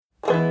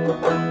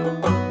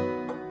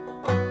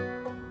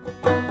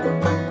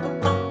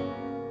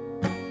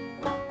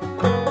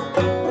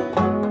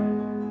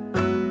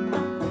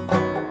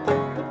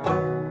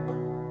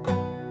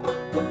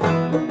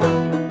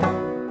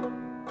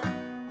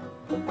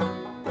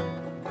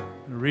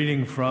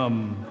Reading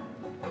from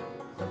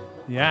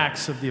the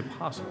Acts of the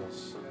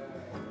Apostles.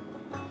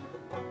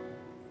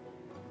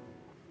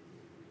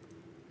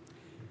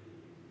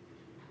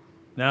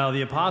 Now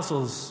the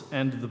apostles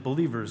and the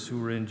believers who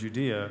were in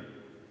Judea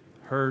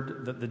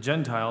heard that the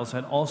Gentiles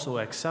had also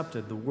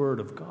accepted the word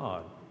of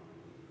God.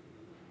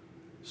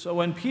 So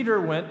when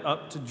Peter went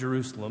up to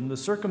Jerusalem, the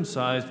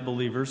circumcised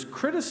believers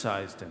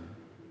criticized him,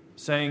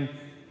 saying,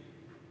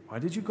 "Why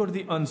did you go to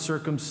the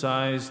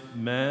uncircumcised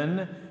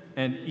men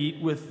and eat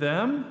with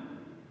them?"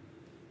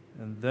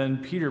 And then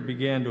Peter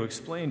began to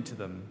explain to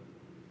them,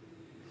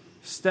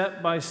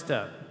 step by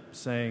step,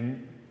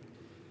 saying,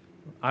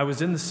 "I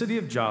was in the city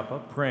of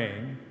Joppa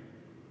praying,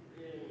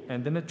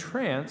 and in a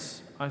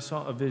trance I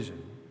saw a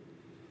vision.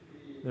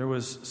 There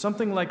was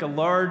something like a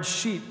large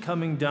sheet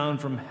coming down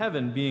from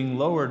heaven, being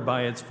lowered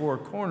by its four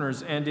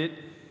corners, and it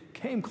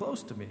came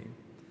close to me.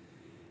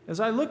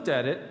 As I looked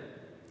at it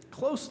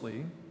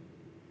closely,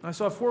 I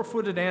saw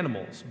four-footed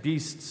animals,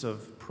 beasts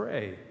of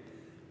prey,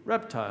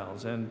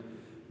 reptiles, and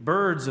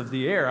birds of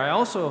the air. I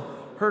also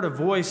heard a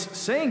voice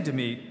saying to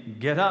me,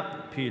 'Get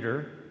up,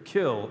 Peter,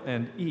 kill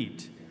and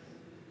eat.'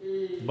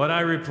 But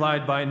I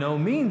replied, 'By no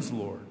means,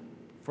 Lord,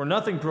 for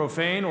nothing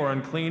profane or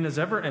unclean has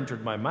ever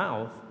entered my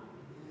mouth.'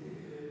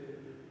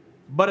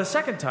 But a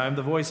second time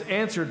the voice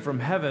answered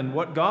from heaven,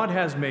 'What God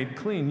has made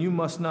clean, you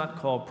must not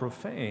call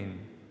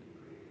profane.'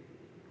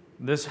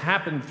 This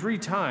happened 3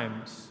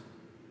 times,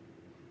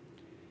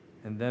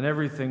 and then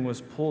everything was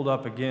pulled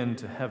up again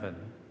to heaven.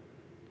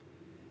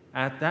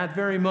 At that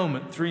very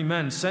moment, 3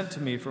 men sent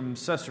to me from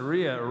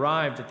Caesarea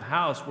arrived at the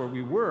house where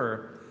we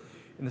were,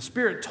 and the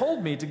Spirit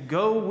told me to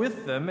go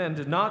with them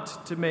and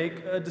not to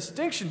make a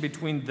distinction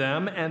between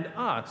them and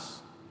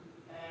us.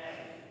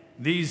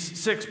 These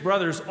 6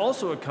 brothers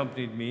also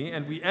accompanied me,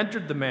 and we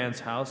entered the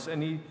man's house,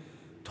 and he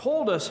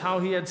told us how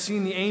he had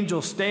seen the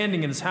angel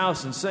standing in his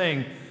house and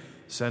saying,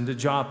 'Send to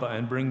Joppa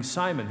and bring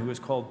Simon, who is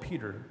called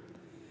Peter.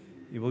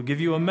 He will give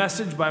you a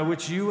message by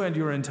which you and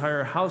your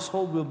entire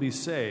household will be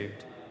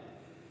saved.'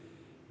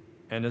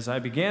 And as I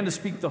began to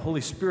speak, the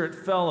Holy Spirit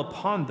fell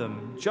upon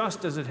them,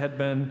 just as it had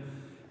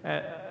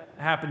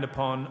happened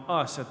upon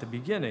us at the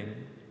beginning.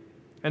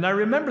 And I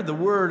remembered the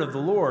word of the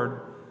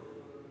Lord,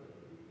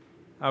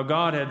 how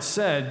God had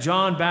said,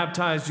 'John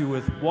baptized you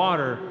with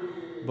water,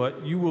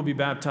 but you will be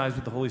baptized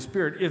with the Holy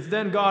Spirit.' If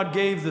then God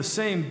gave the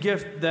same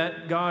gift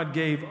that God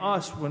gave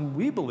us when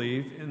we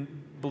believed in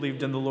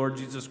the Lord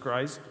Jesus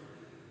Christ,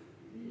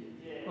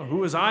 who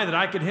was I that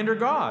I could hinder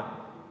God?"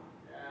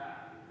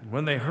 And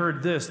when they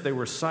heard this, they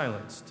were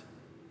silenced.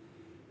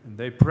 And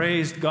they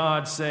praised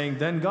God, saying,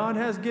 "Then God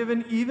has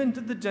given even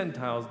to the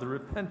Gentiles the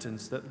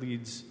repentance that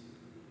leads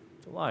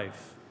to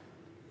life."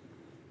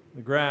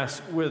 The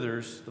grass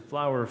withers, the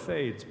flower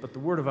fades, but the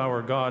word of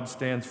our God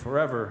stands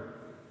forever.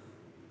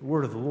 The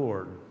word of the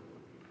Lord.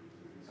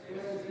 Have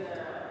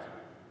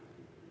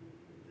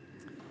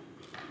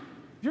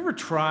you ever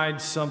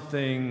tried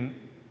something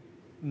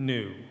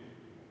new?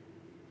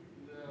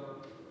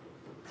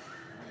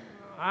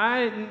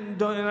 I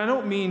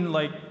don't mean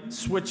like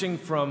switching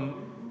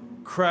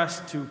from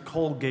Crest to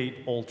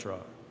Colgate Ultra.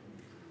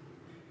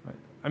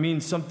 I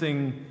mean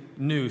something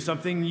new,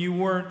 something you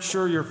weren't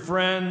sure your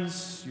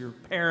friends, your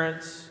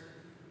parents,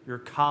 your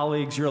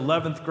colleagues, your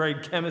 11th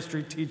grade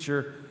chemistry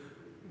teacher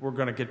were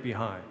going to get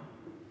behind.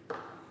 I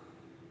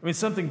mean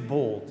something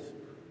bold,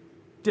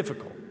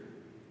 difficult.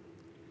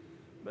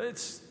 But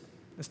it's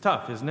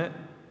tough, isn't it?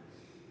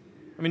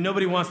 I mean,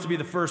 nobody wants to be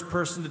the first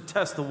person to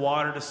test the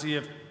water to see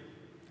if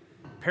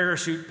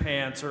parachute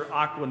pants or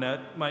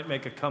Aquanet might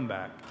make a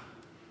comeback.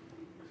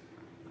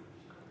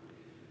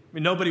 I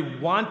mean, nobody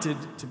wanted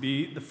to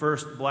be the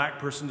first black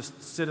person to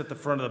sit at the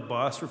front of the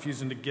bus,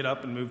 refusing to get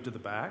up and move to the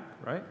back,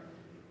 right?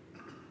 I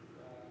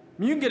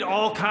mean, you can get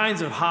all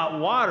kinds of hot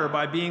water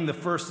by being the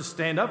first to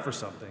stand up for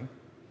something.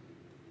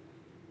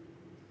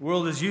 The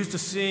world is used to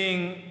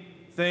seeing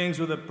things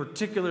with a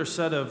particular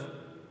set of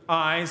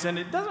eyes, and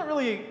it doesn't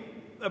really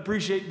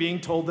appreciate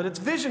being told that its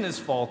vision is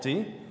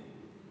faulty.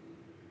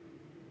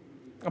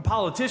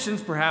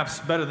 Politicians, perhaps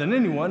better than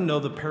anyone, know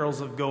the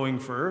perils of going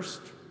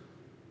first.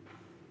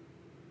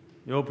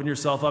 You open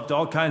yourself up to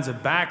all kinds of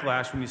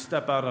backlash when you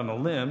step out on a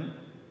limb,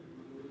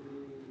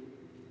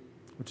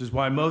 which is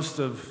why most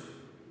of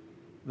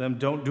them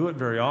don't do it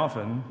very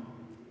often.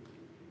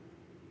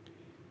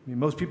 I mean,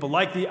 most people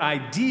like the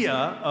idea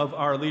of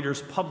our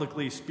leaders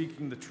publicly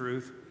speaking the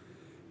truth,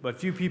 but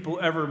few people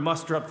ever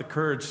muster up the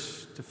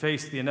courage to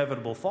face the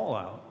inevitable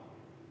fallout.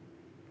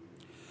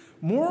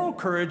 Moral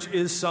courage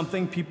is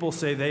something people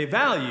say they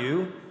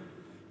value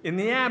in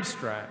the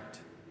abstract,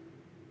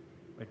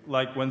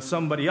 like when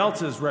somebody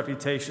else's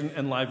reputation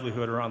and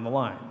livelihood are on the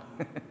line.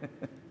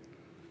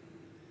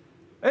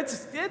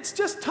 It's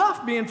just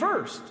tough being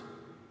first.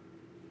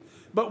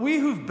 But we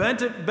who've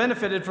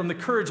benefited from the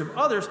courage of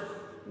others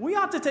we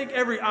ought to take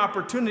every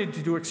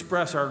opportunity to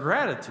express our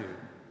gratitude.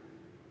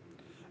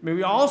 I mean,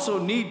 we also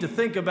need to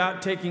think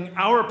about taking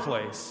our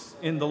place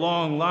in the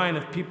long line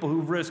of people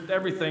who've risked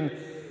everything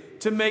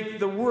to make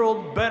the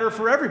world better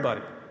for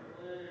everybody.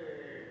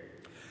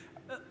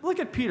 Look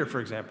at Peter, for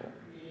example.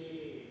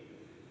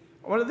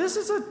 Well, this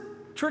is a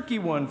tricky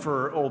one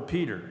for old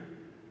Peter.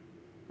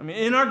 I mean,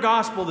 in our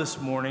gospel this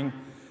morning,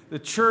 the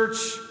church,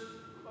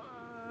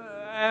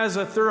 as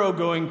a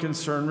thoroughgoing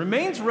concern,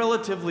 remains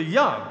relatively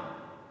young.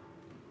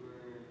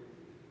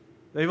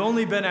 They've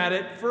only been at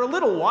it for a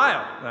little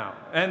while now,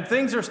 and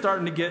things are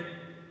starting to get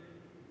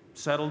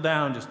settled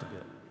down just a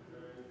bit.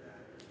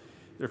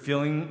 They're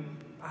feeling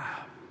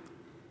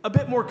a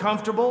bit more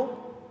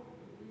comfortable,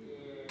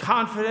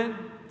 confident,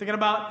 thinking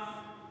about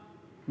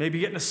maybe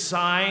getting a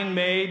sign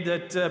made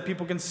that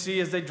people can see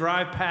as they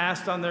drive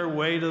past on their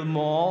way to the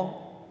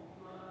mall.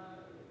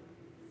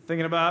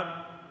 Thinking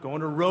about going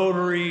to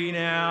Rotary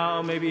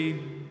now,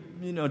 maybe,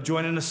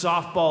 joining a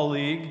softball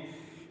league.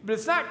 But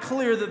it's not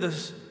clear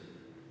that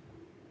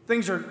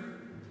things are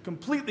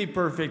completely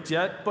perfect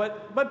yet,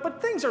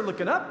 but things are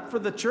looking up for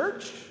the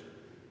church.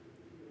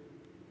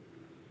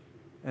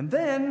 And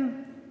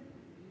then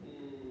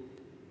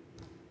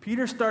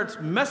Peter starts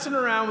messing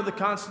around with the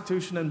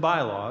Constitution and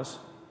bylaws.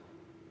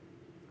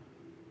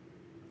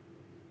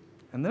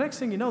 And the next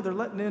thing you know, they're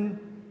letting in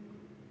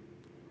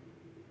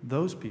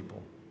those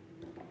people.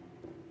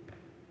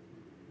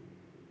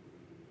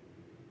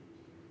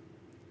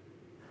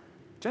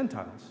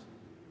 Gentiles.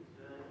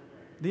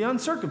 The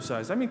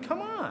uncircumcised. I mean, come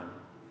on.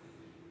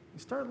 You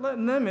start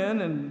letting them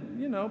in,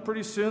 and,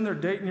 pretty soon they're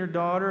dating your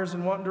daughters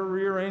and wanting to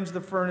rearrange the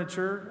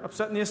furniture,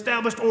 upsetting the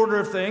established order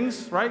of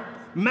things, right?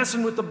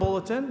 Messing with the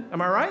bulletin. Am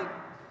I right?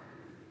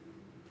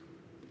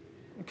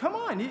 And come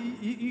on.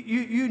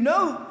 You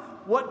know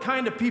what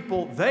kind of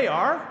people they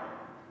are.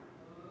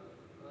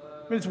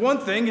 I mean, it's one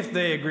thing if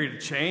they agree to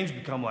change,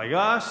 become like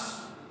us,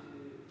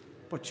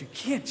 but you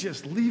can't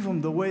just leave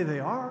them the way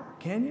they are,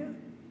 can you?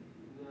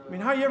 I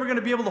mean, how are you ever going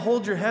to be able to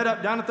hold your head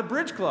up down at the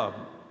bridge club?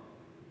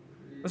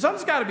 Well,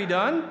 something's got to be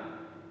done.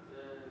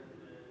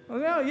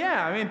 Well,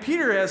 yeah, I mean,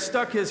 Peter has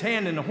stuck his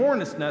hand in the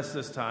hornet's nest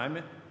this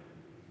time.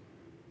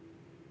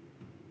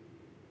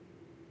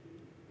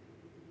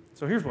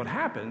 So here's what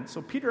happened.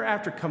 So Peter,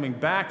 after coming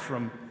back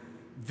from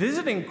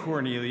visiting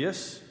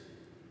Cornelius,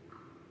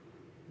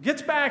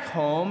 gets back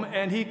home,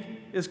 and he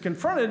is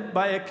confronted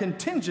by a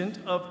contingent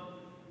of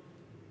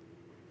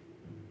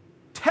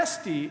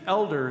testy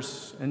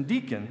elders and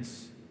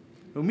deacons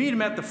who meet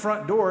him at the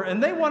front door,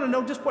 and they want to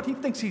know just what he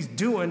thinks he's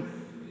doing,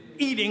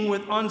 eating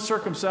with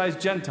uncircumcised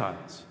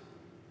Gentiles.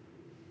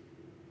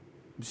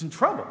 He's in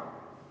trouble.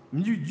 I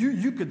mean,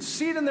 you could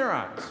see it in their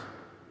eyes.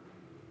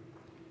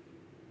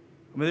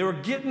 I mean, they were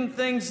getting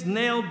things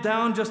nailed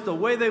down just the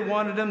way they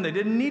wanted them. They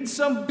didn't need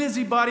some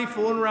busybody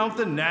fooling around with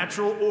the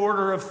natural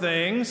order of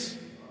things.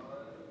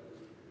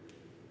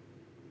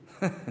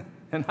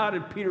 And how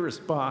did Peter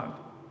respond?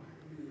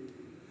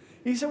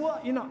 He said, well,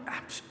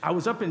 I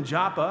was up in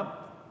Joppa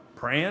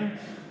praying.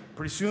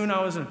 Pretty soon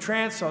I was in a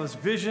trance, saw this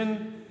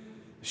vision.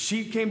 A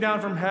sheep came down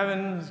from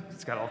heaven.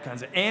 It's got all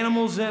kinds of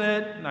animals in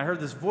it. And I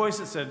heard this voice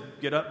that said,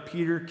 get up,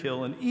 Peter,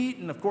 kill and eat.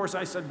 And of course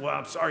I said, well,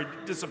 I'm sorry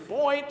to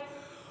disappoint,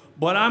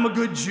 but I'm a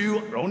good Jew.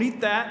 I don't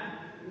eat that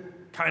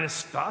kind of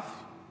stuff.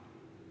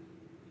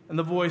 And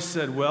the voice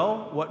said,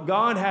 well, what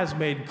God has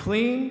made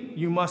clean,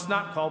 you must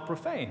not call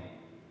profane.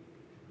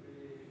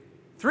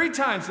 3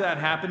 times that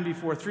happened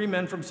before 3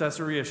 men from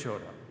Caesarea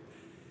showed up.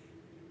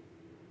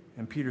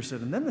 And Peter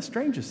said, and then the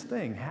strangest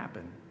thing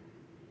happened.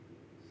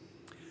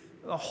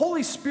 The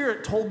Holy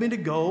Spirit told me to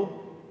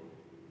go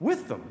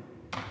with them.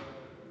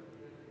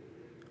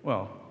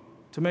 Well,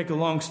 to make a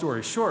long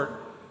story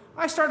short,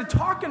 I started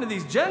talking to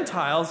these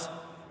Gentiles,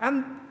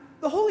 and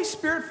the Holy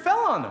Spirit fell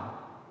on them.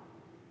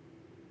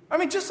 I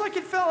mean, just like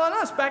it fell on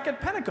us back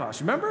at Pentecost,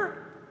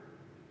 remember?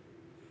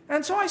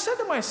 And so I said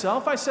to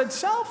myself,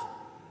 self,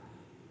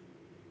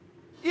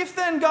 if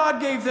then God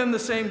gave them the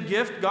same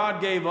gift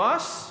God gave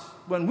us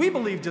when we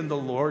believed in the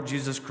Lord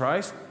Jesus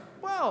Christ,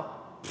 well,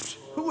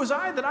 who was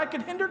I that I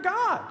could hinder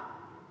God?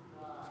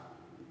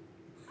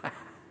 Wow,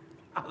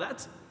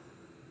 that's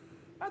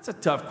a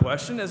tough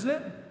question, isn't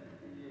it? I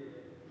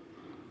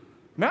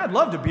mean, I'd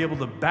love to be able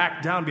to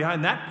back down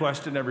behind that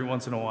question every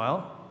once in a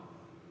while.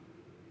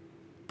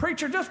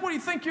 Preacher, just what do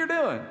you think you're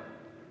doing?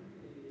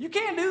 You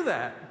can't do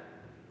that.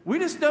 We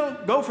just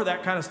don't go for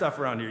that kind of stuff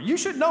around here. You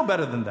should know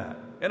better than that.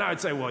 And I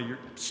would say, well,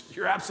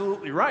 you're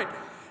absolutely right.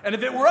 And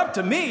if it were up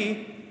to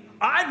me,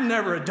 I'd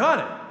never have done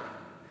it.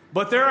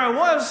 But there I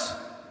was,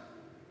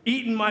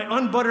 eating my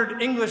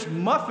unbuttered English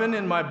muffin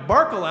in my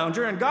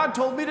Barcalounger, and God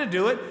told me to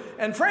do it.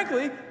 And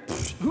frankly,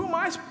 who am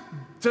I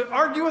to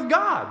argue with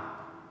God?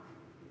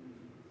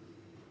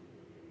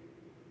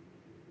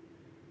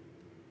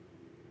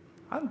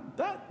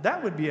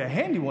 That would be a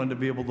handy one to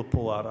be able to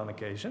pull out on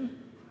occasion.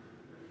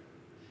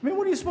 I mean,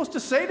 what are you supposed to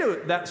say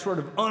to that sort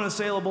of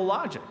unassailable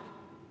logic?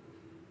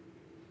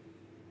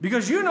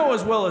 Because you know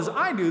as well as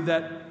I do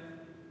that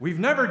we've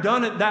never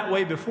done it that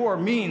way before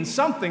means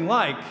something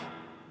like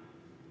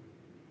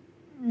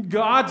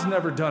God's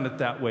never done it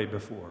that way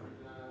before,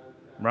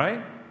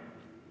 right?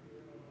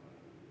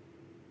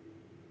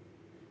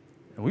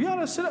 And we ought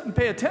to sit up and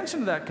pay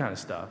attention to that kind of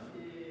stuff.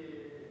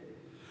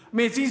 I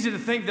mean, it's easy to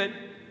think that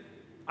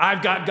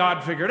I've got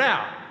God figured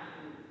out.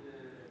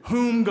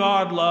 Whom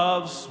God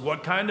loves,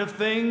 what kind of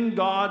thing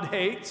God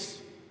hates,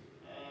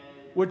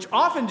 which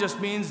often just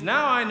means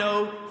now I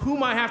know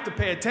whom I have to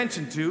pay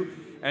attention to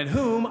and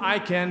whom I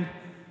can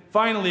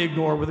finally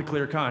ignore with a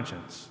clear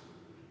conscience.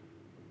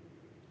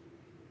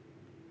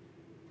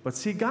 But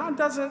see, God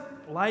doesn't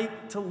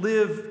like to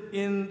live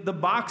in the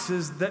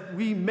boxes that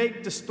we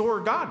make to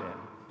store God in.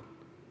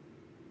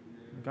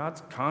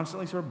 God's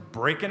constantly sort of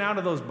breaking out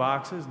of those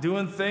boxes,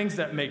 doing things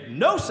that make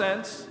no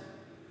sense,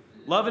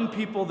 loving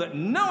people that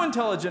no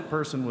intelligent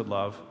person would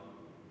love.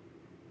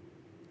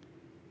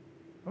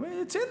 I mean,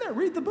 it's in there.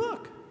 Read the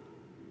book.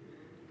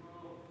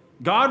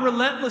 God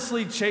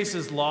relentlessly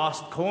chases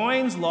lost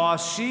coins,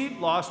 lost sheep,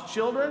 lost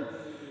children.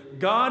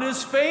 God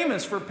is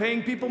famous for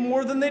paying people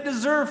more than they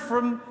deserve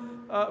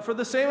for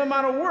the same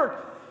amount of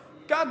work.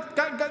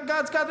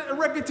 God's got a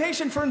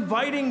reputation for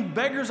inviting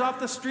beggars off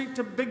the street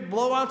to big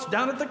blowouts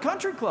down at the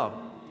country club.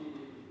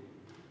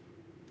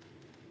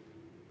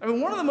 I mean,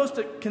 one of the most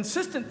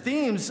consistent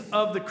themes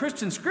of the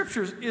Christian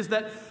scriptures is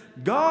that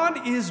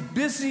God is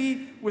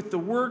busy with the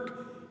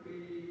work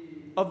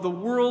of the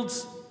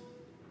worlds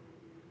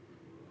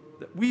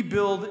that we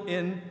build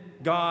in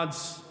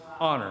God's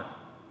honor.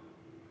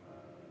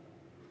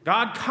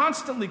 God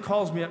constantly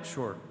calls me up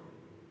short.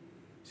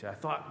 See, I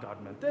thought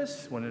God meant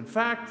this, when in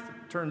fact,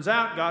 it turns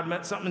out God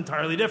meant something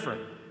entirely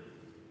different.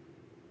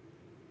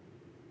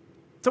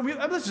 So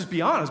let's just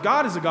be honest.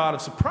 God is a God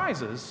of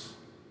surprises.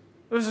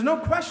 There's no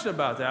question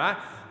about that.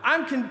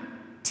 I'm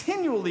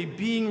continually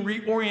being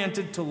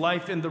reoriented to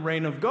life in the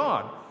reign of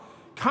God,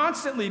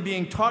 constantly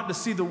being taught to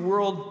see the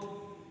world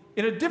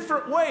in a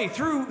different way,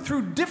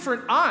 through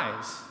different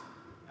eyes.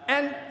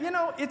 And,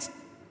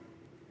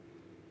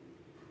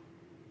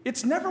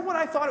 it's never what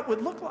I thought it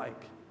would look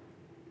like.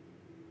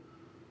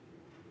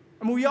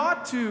 I mean, we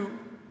ought to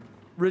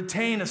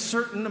retain a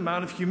certain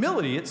amount of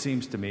humility, it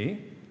seems to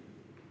me,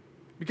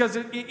 because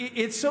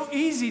it's so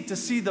easy to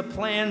see the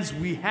plans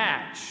we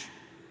hatch,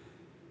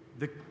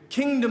 the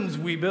kingdoms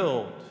we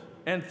build,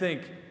 and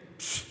think,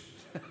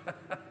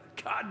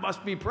 God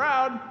must be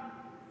proud.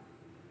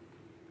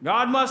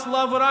 God must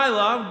love what I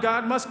love.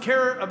 God must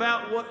care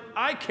about what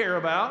I care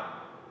about.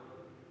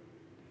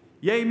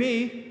 Yay,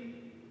 me.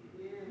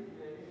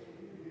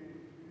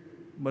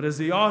 But as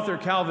the author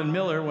Calvin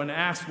Miller, when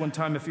asked one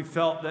time if he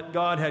felt that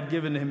God had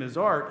given him his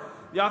art,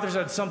 the author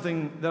said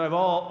something that I've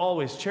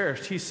always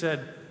cherished. He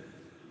said,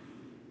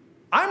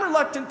 I'm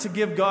reluctant to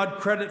give God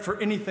credit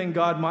for anything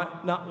God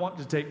might not want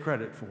to take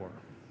credit for.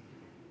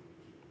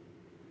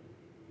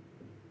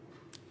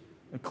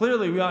 And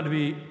clearly we ought to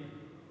be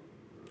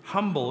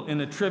humble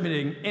in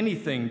attributing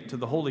anything to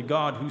the holy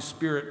God whose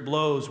Spirit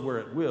blows where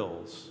it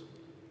wills.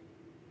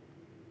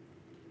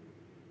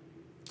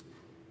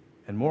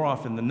 And more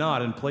often than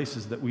not, in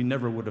places that we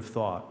never would have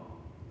thought.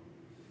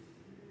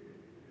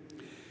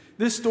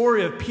 This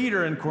story of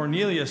Peter and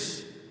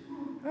Cornelius,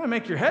 that'll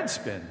make your head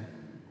spin.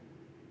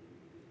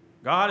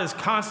 God is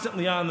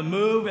constantly on the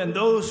move, and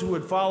those who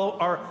would follow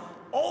are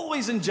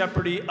always in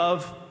jeopardy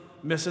of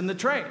missing the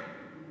train.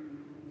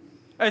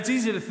 It's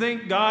easy to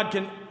think God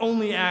can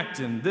only act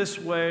in this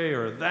way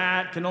or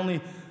that, can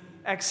only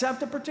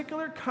accept a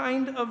particular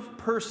kind of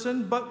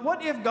person. But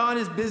what if God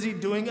is busy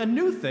doing a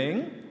new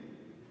thing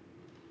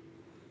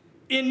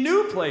in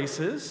new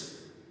places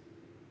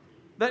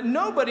that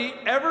nobody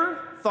ever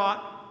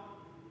thought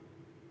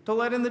to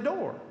let in the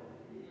door?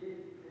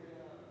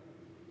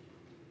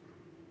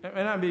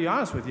 And I'll be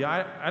honest with you,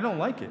 I don't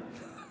like it.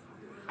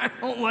 I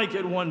don't like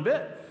it one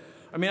bit.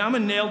 I mean, I'm a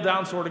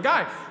nailed-down sort of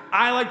guy.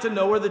 I like to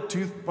know where the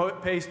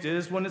toothpaste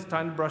is when it's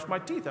time to brush my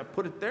teeth. I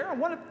put it there. I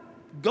want to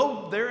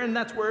go there, and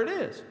that's where it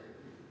is.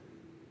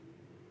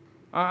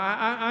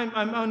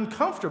 I'm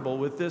uncomfortable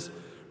with this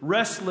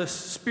restless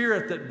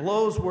spirit that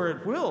blows where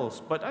it wills.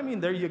 But, I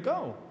mean, there you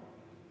go.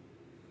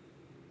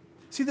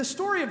 See, the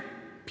story of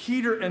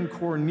Peter and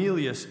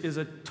Cornelius is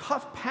a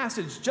tough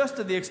passage just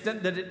to the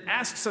extent that it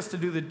asks us to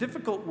do the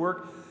difficult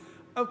work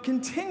of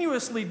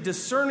continuously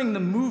discerning the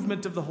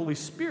movement of the Holy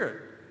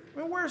Spirit. I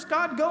mean, where's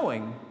God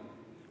going?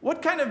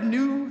 What kind of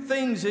new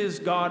things is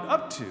God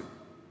up to?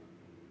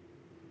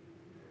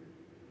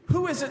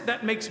 Who is it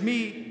that makes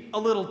me a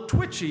little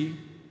twitchy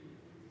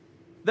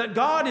that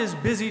God is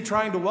busy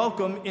trying to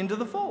welcome into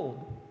the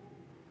fold?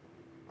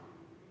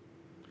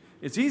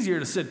 It's easier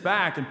to sit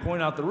back and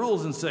point out the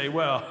rules and say,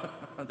 well,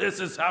 this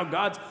is how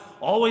God's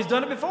always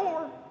done it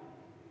before.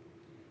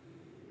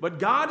 But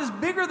God is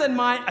bigger than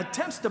my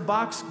attempts to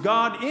box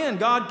God in.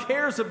 God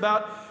cares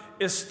about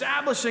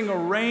establishing a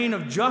reign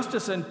of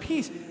justice and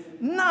peace,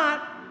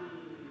 not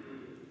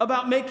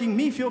about making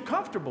me feel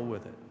comfortable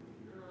with it.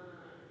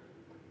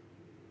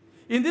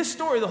 In this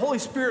story, the Holy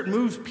Spirit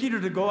moves Peter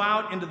to go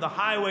out into the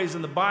highways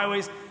and the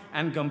byways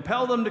and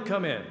compel them to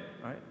come in,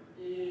 right?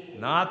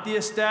 Not the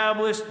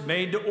established,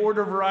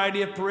 made-to-order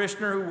variety of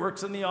parishioner who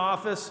works in the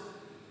office,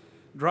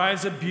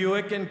 drives a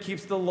Buick and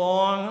keeps the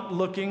lawn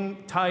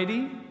looking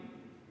tidy.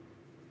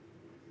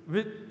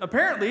 But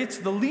apparently, it's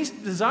the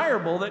least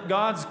desirable that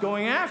God's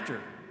going after.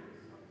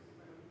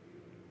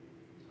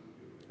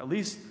 At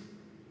least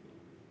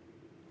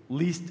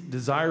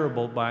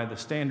desirable by the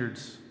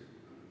standards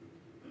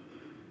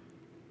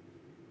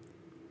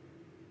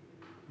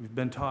we've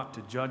been taught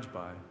to judge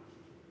by.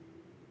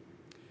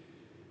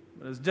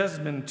 But as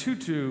Bishop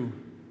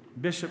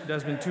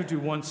Desmond Tutu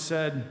once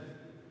said,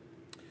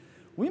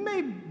 we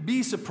may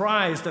be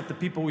surprised at the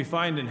people we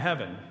find in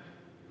heaven.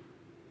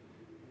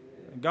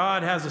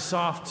 God has a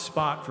soft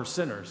spot for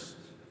sinners.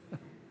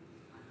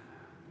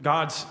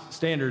 God's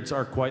standards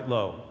are quite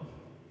low.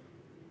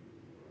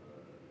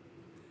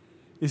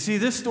 You see,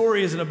 this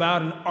story isn't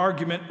about an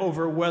argument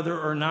over whether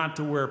or not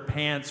to wear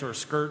pants or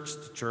skirts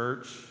to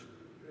church.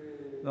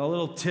 A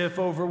little tiff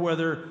over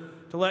whether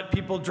to let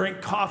people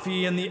drink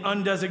coffee in the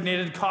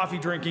undesignated coffee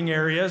drinking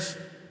areas.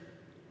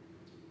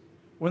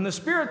 When the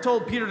Spirit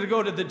told Peter to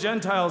go to the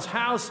Gentiles'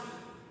 house,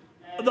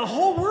 the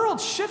whole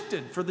world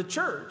shifted for the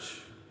church.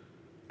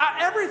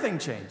 Everything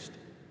changed.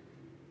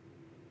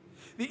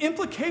 The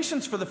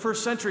implications for the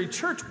first century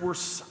church were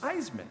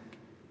seismic,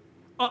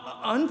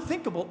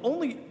 unthinkable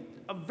only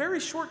a very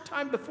short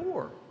time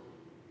before.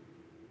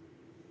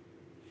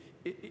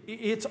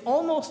 It's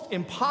almost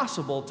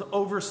impossible to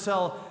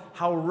oversell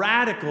how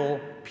radical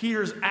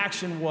Peter's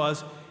action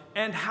was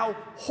and how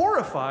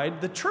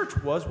horrified the church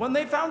was when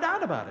they found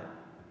out about it.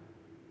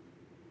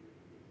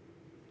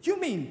 You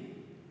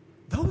mean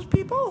those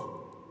people?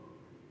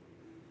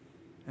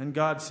 And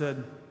God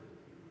said,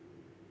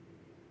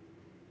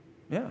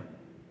 yeah,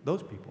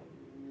 those people.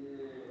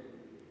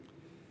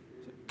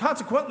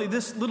 Consequently,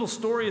 this little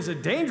story is a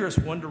dangerous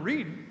one to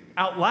read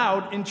out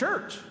loud in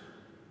church.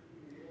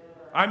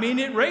 I mean,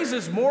 it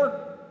raises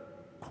more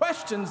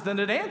questions than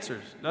it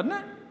answers, doesn't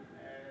it?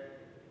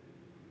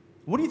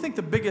 What do you think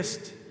the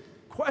biggest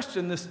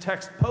question this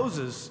text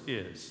poses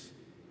is?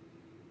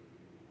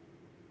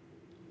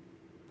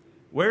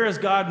 Where is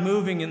God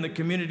moving in the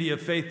community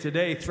of faith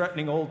today,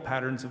 threatening old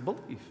patterns of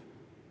belief?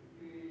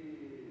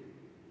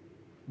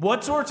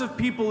 What sorts of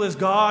people is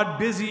God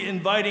busy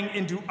inviting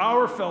into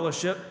our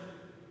fellowship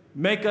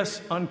make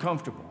us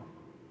uncomfortable?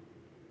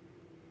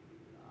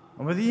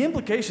 Well, the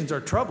implications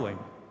are troubling,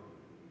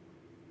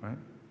 right?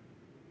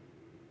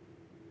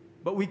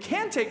 But we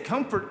can take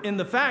comfort in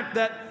the fact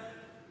that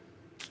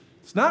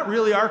it's not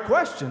really our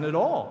question at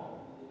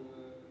all.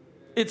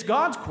 It's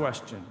God's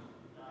question.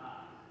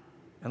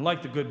 And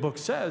like the good book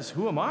says,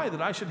 who am I that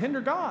I should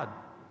hinder God?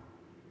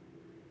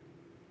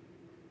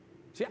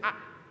 See,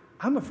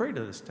 I'm afraid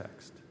of this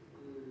text.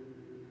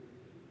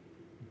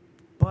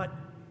 But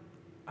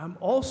I'm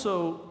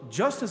also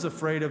just as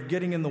afraid of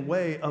getting in the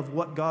way of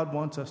what God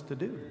wants us to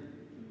do.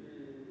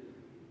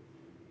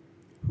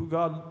 Who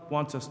God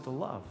wants us to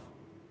love.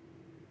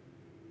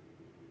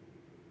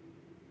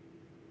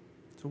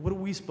 So what are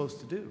we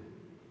supposed to do?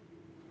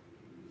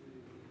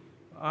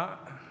 I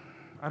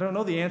don't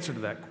know the answer to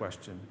that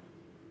question.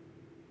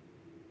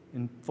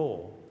 In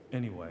full,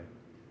 anyway.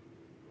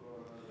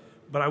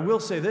 But I will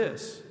say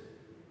this.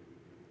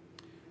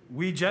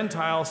 We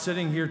Gentiles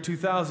sitting here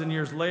 2,000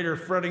 years later,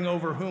 fretting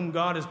over whom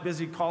God is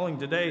busy calling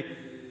today,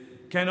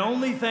 can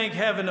only thank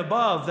heaven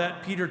above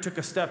that Peter took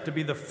a step to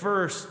be the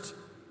first,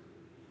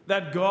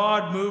 that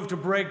God moved to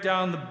break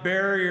down the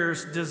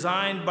barriers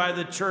designed by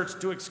the church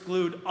to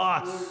exclude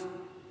us.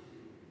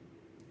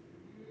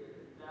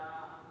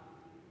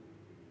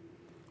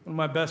 One of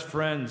my best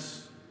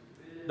friends,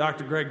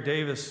 Dr. Greg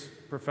Davis,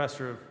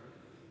 professor of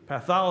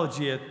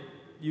pathology at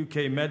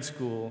UK Med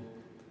School,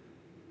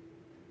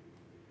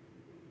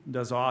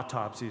 does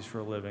autopsies for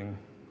a living.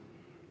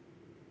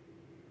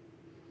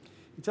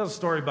 He tells a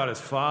story about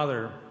his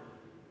father,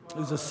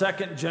 who's a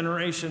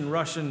second-generation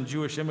Russian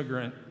Jewish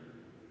immigrant.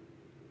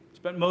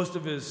 Spent most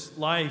of his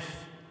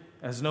life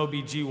as an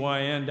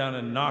OBGYN down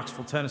in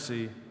Knoxville,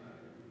 Tennessee.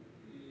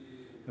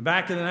 And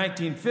back in the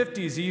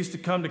 1950s, he used to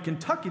come to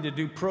Kentucky to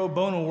do pro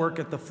bono work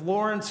at the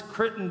Florence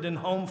Crittenden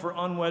Home for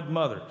Unwed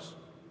Mothers.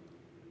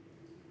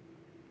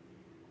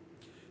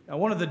 Now,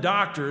 one of the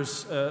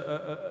doctors,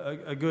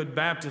 a good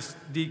Baptist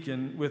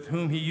deacon with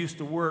whom he used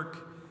to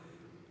work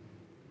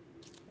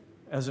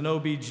as an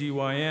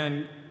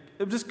OBGYN,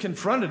 just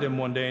confronted him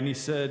one day and he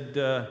said,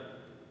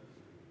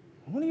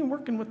 what are you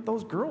working with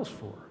those girls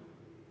for?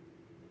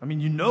 I mean,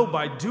 you know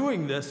by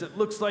doing this, it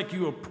looks like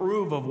you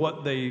approve of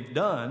what they've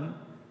done.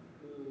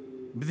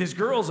 But these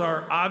girls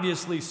are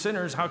obviously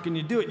sinners. How can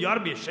you do it? You ought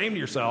to be ashamed of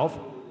yourself.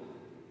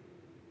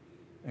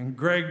 And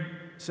Greg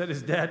said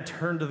his dad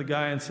turned to the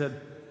guy and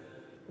said,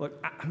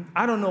 look,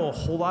 I don't know a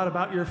whole lot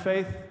about your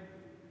faith.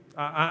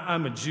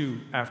 I'm a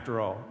Jew,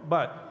 after all.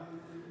 But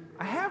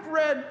I have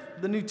read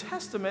the New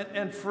Testament,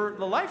 and for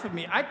the life of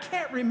me, I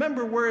can't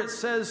remember where it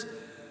says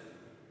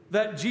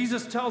that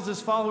Jesus tells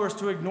his followers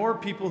to ignore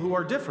people who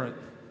are different.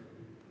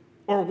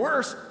 Or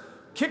worse,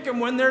 kick them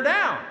when they're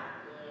down.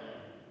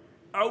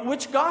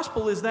 Which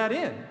gospel is that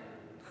in?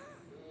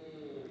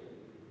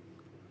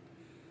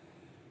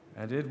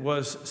 And it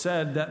was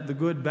said that the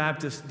good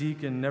Baptist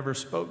deacon never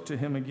spoke to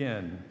him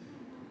again.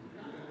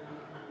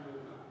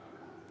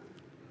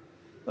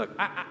 Look,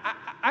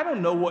 I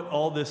don't know what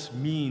all this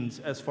means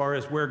as far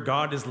as where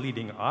God is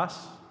leading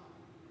us.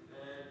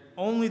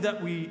 Only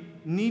that we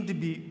need to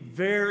be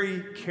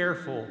very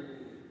careful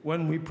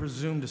when we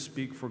presume to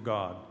speak for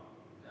God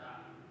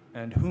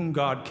and whom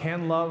God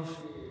can love,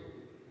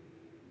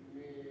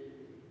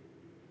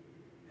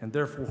 and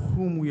therefore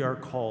whom we are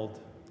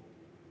called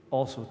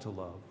also to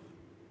love.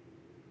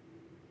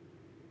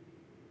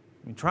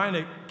 I mean, trying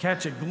to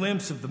catch a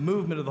glimpse of the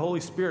movement of the Holy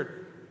Spirit,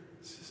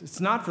 it's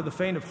not for the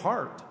faint of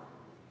heart.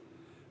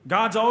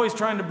 God's always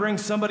trying to bring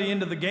somebody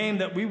into the game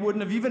that we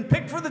wouldn't have even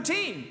picked for the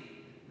team.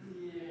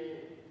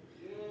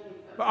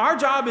 But our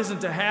job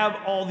isn't to have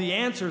all the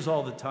answers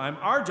all the time.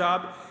 Our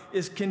job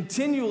is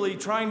continually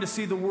trying to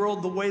see the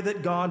world the way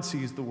that God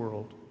sees the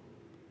world.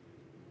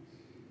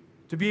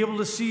 To be able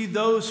to see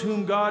those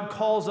whom God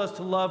calls us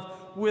to love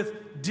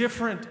with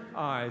different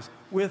eyes,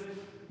 with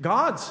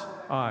God's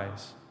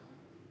eyes.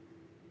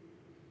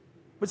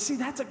 But see,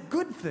 that's a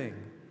good thing.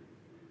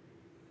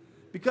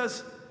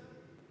 Because,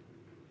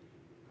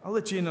 I'll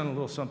let you in on a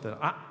little something.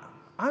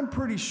 I'm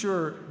pretty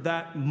sure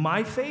that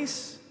my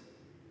face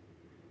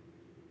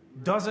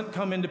doesn't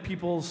come into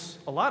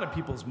a lot of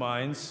people's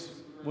minds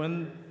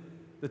when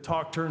the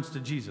talk turns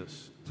to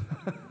Jesus.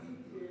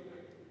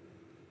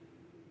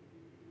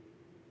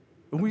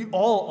 And we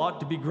all ought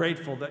to be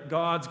grateful that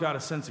God's got a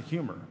sense of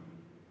humor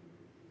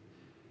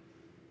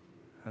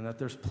and that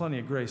there's plenty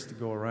of grace to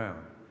go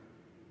around.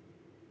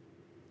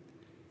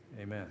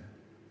 Amen.